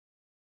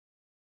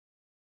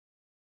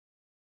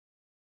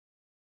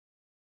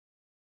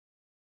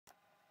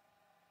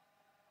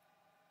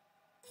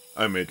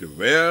I made a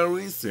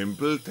very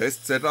simple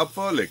test setup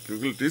for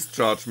electrical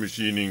discharge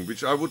machining,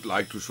 which I would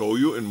like to show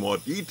you in more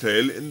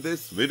detail in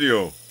this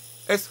video.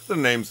 As the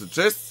name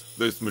suggests,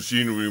 this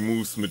machine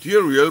removes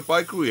material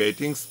by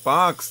creating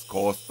sparks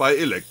caused by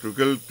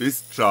electrical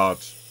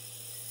discharge.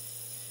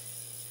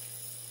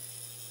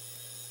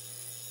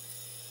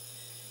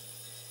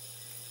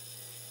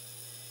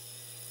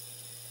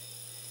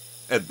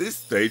 At this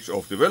stage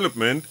of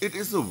development it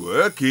is a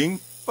working,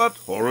 but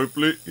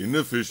horribly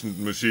inefficient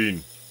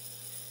machine.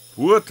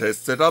 Poor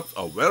test setups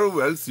are very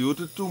well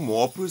suited to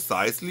more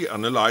precisely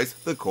analyze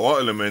the core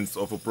elements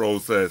of a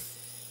process.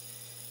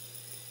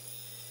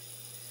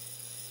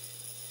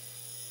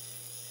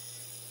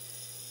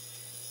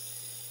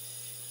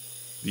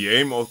 The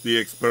aim of the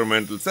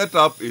experimental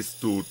setup is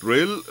to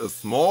drill a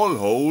small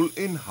hole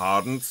in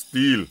hardened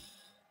steel.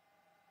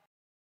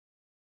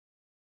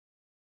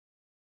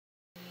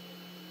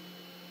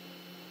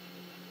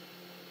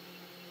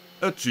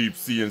 A cheap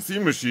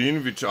CNC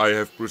machine, which I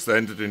have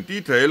presented in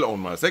detail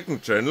on my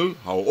second channel,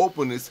 How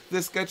Open is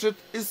This Gadget,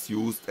 is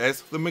used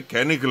as the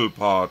mechanical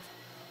part.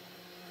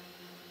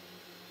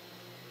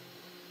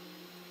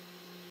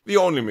 The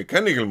only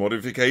mechanical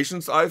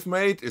modifications I've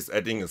made is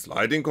adding a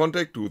sliding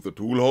contact to the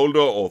tool holder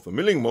or the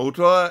milling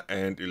motor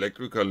and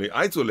electrically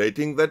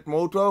isolating that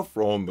motor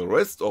from the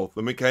rest of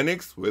the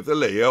mechanics with a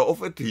layer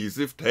of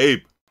adhesive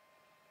tape.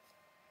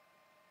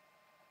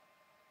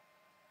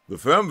 The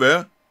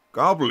firmware,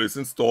 Obol is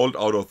installed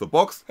out of the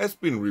box, has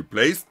been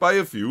replaced by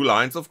a few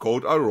lines of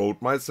code I wrote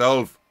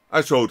myself.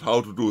 I showed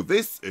how to do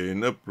this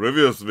in a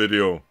previous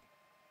video.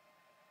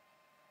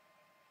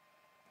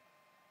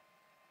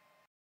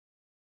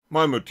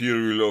 My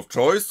material of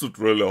choice to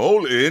drill a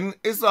hole in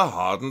is a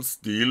hardened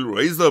steel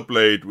razor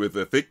blade with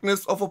a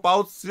thickness of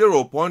about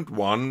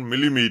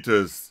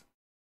 0.1mm.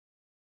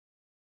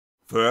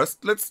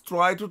 First let's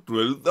try to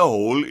drill the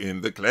hole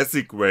in the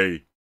classic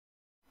way.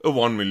 A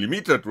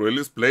 1mm drill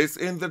is placed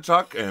in the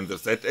chuck and the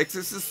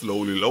Z-axis is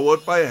slowly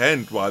lowered by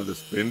hand while the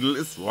spindle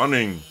is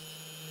running.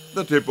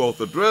 The tip of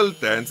the drill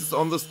dances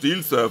on the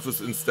steel surface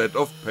instead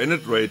of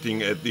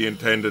penetrating at the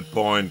intended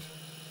point.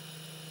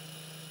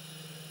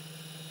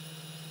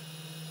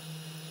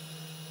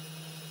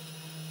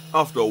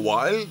 After a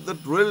while, the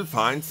drill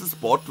finds a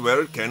spot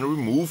where it can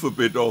remove a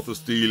bit of the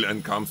steel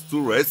and comes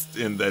to rest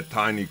in that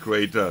tiny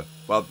crater,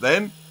 but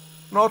then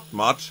not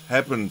much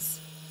happens.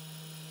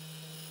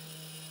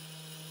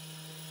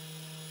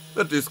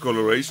 The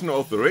discoloration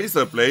of the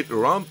razor blade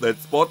around that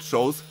spot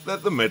shows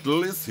that the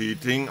metal is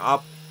heating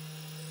up.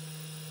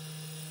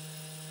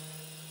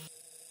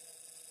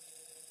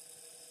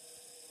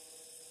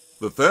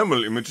 The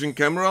thermal imaging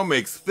camera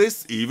makes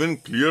this even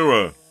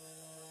clearer.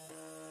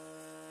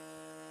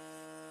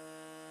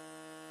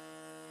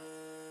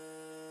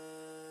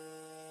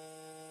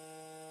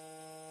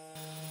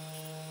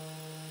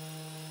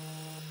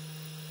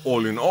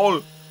 All in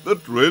all, the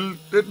drill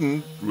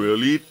didn't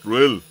really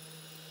drill.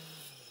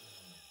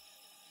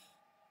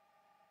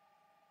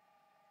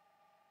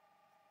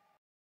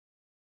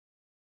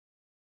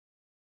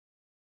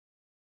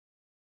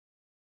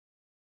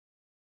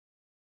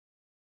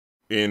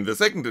 In the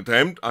second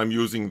attempt I'm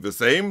using the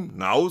same,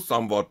 now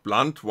somewhat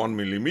blunt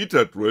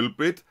 1mm drill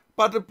bit,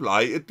 but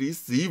apply a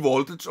DC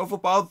voltage of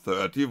about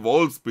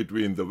 30V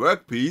between the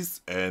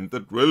workpiece and the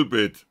drill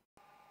bit.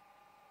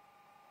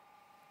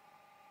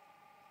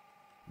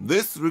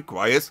 This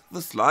requires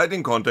the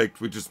sliding contact,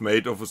 which is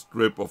made of a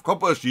strip of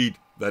copper sheet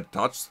that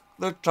touches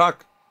the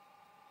chuck.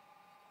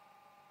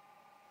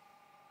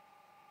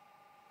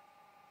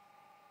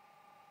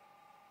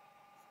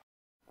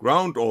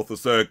 Ground of the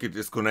circuit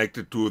is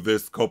connected to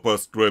this copper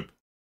strip.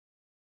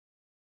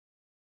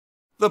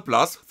 The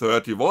plus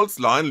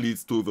 30V line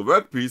leads to the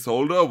workpiece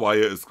holder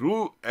via a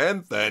screw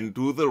and then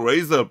to the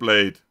razor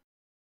blade.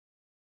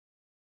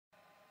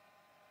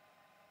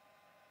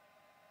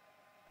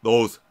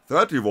 Those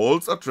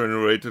 30V are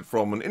generated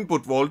from an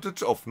input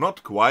voltage of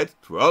not quite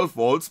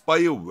 12V by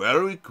a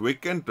very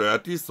quick and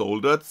dirty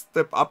soldered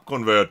step-up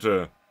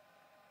converter.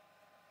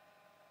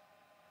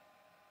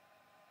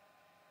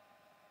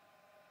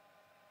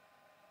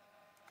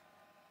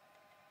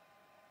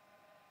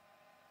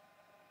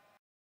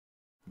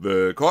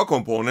 The core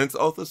components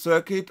of the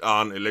circuit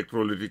are an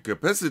electrolytic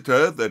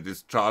capacitor that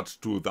is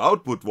charged to the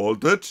output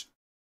voltage,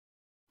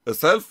 a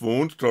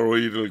self-wound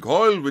toroidal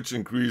coil which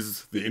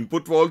increases the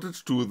input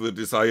voltage to the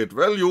desired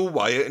value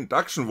via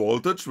induction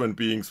voltage when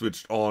being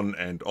switched on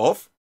and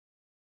off,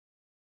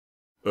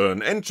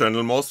 an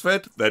N-channel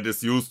MOSFET that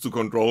is used to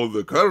control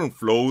the current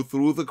flow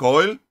through the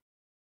coil,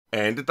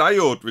 and a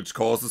diode which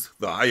causes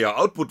the higher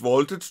output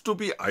voltage to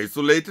be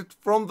isolated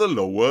from the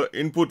lower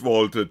input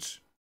voltage.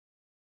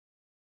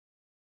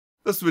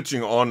 The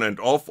switching on and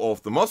off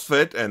of the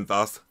MOSFET and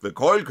thus the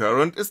coil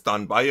current is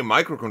done by a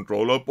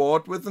microcontroller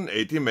board with an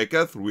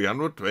ATmega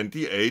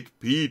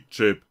 328P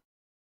chip.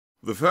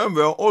 The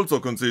firmware also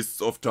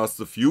consists of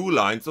just a few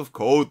lines of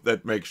code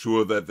that make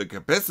sure that the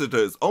capacitor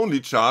is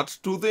only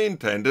charged to the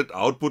intended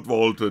output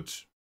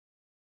voltage.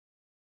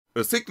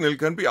 A signal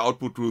can be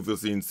output to the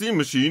CNC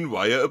machine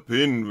via a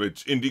pin,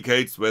 which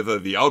indicates whether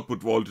the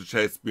output voltage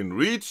has been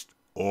reached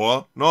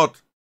or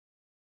not.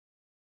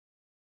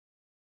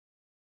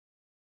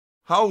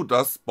 How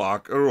does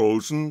spark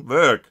erosion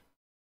work?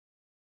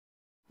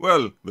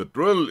 Well, the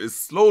drill is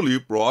slowly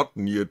brought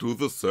near to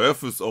the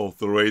surface of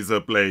the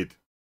razor blade.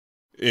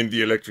 In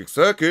the electric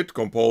circuit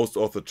composed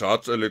of the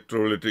charged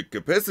electrolytic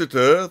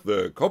capacitor,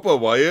 the copper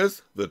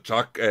wires, the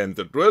chuck and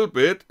the drill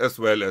bit, as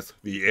well as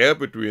the air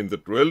between the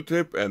drill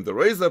tip and the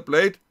razor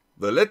blade,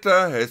 the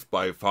latter has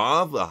by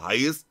far the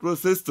highest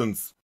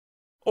resistance.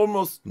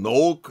 Almost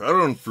no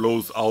current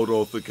flows out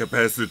of the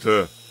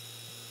capacitor.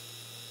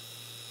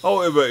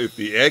 However, if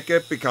the air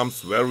gap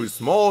becomes very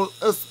small,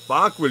 a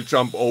spark will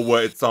jump over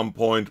at some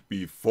point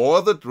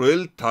before the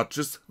drill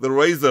touches the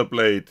razor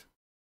blade.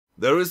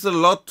 There is a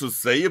lot to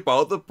say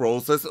about the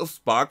process of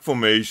spark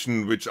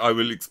formation, which I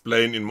will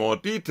explain in more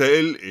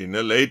detail in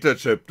a later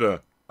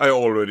chapter. I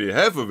already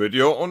have a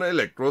video on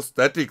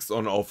electrostatics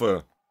on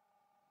offer.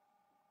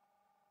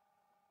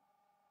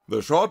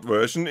 The short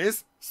version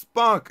is: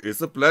 spark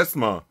is a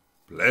plasma.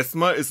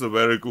 Plasma is a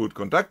very good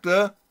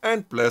conductor,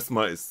 and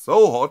plasma is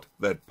so hot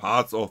that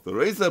parts of the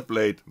razor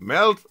blade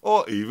melt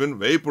or even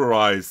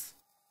vaporize.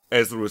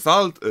 As a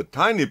result, a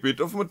tiny bit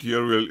of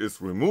material is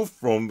removed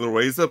from the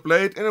razor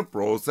blade in a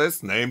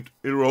process named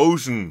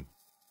erosion.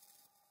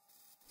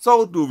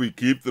 So do we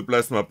keep the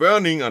plasma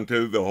burning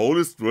until the hole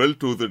is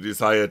drilled to the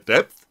desired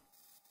depth?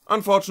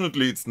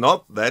 Unfortunately, it's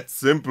not that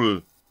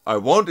simple. I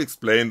won't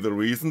explain the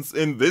reasons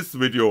in this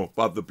video,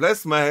 but the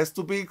plasma has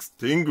to be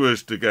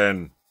extinguished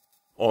again.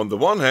 On the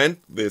one hand,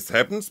 this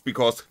happens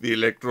because the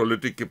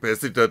electrolytic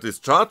capacitor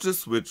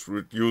discharges, which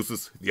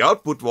reduces the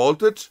output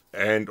voltage,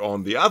 and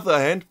on the other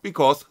hand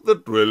because the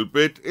drill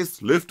bit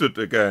is lifted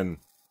again.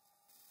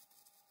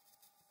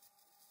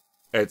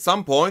 At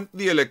some point,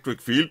 the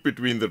electric field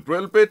between the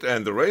drill bit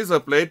and the razor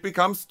blade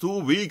becomes too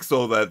weak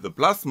so that the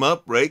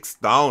plasma breaks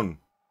down.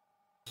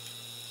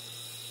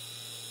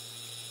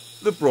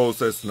 The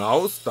process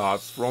now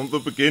starts from the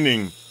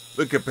beginning.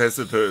 The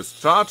capacitor is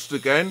charged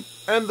again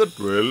and the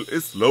drill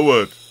is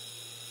lowered.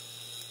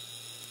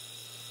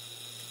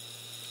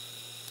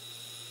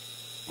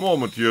 More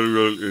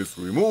material is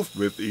removed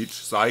with each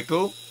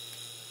cycle.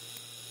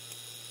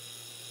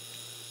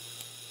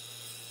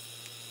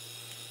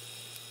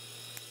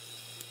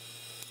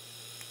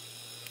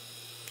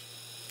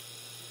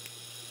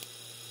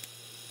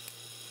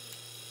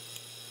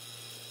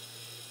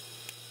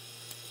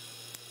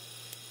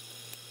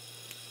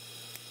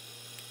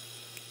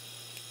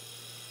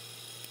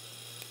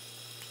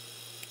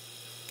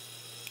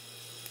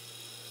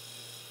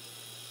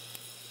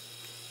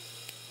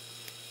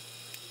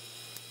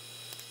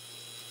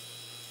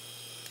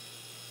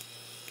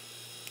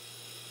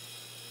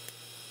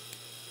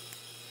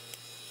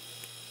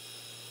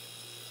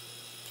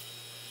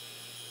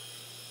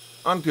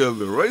 Until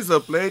the razor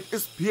blade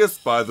is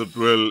pierced by the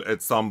drill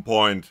at some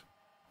point.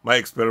 My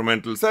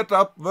experimental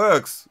setup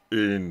works,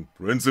 in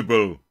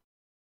principle.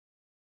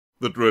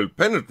 The drill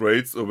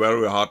penetrates a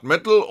very hard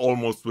metal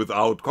almost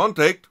without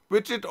contact,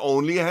 which it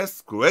only has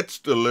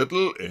scratched a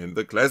little in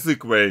the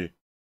classic way.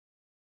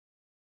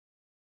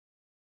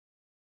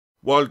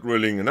 While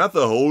drilling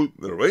another hole,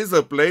 the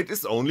razor blade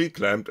is only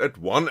clamped at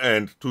one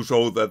end to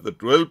show that the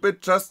drill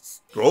bit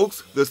just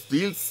strokes the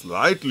steel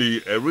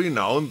slightly every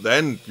now and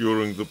then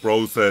during the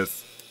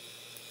process.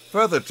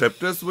 Further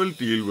chapters will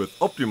deal with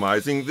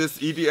optimizing this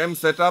EDM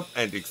setup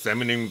and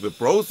examining the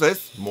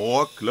process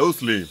more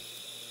closely.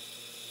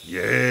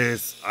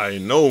 Yes, I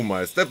know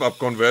my step-up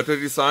converter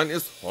design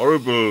is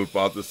horrible,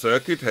 but the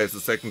circuit has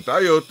a second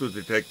diode to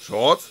detect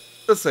shorts,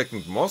 a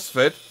second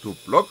MOSFET to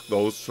block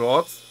those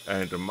shorts,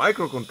 and a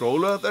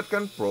microcontroller that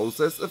can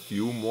process a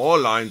few more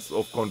lines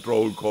of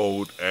control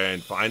code,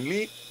 and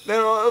finally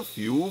there are a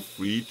few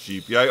free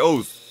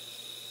GPIOs.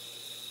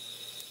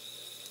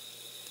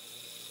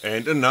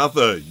 And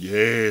another,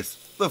 yes,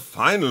 the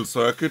final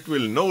circuit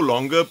will no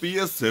longer be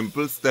a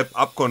simple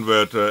step-up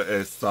converter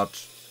as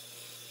such.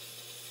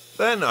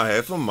 Then I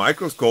have a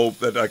microscope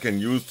that I can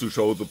use to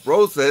show the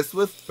process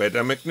with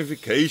better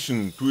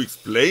magnification, to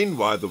explain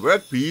why the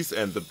workpiece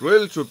and the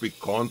drill should be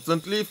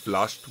constantly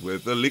flushed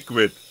with a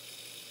liquid.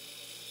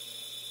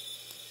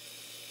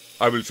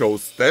 I will show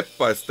step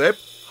by step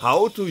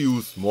how to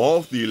use more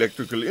of the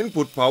electrical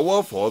input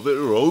power for the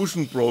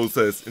erosion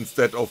process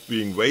instead of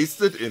being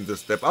wasted in the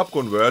step-up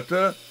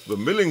converter, the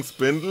milling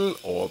spindle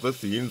or the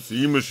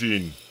CNC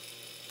machine.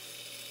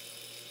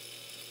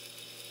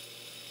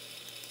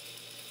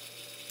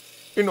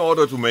 In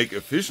order to make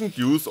efficient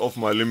use of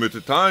my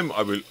limited time,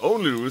 I will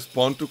only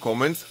respond to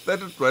comments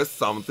that address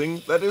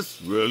something that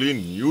is really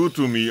new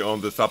to me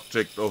on the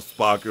subject of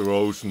spark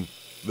erosion.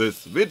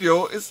 This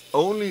video is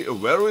only a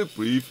very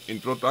brief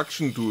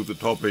introduction to the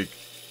topic.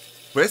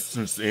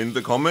 Questions in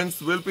the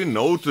comments will be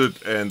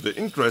noted and the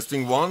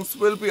interesting ones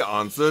will be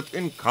answered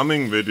in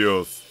coming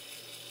videos.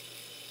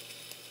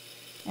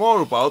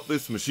 More about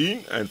this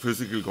machine and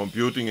physical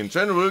computing in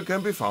general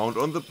can be found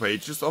on the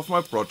pages of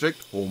my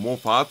project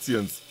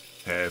HomoFaciens.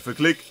 Have a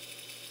click.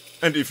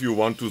 And if you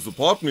want to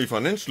support me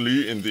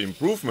financially in the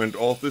improvement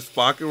of this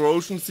spark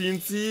erosion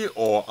CNC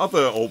or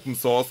other open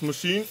source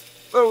machines,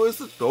 there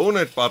is a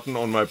donate button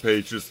on my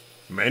pages.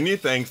 Many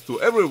thanks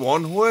to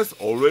everyone who has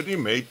already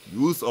made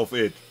use of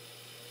it.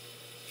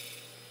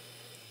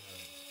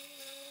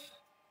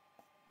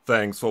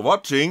 Thanks for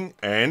watching,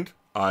 and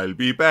I'll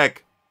be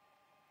back.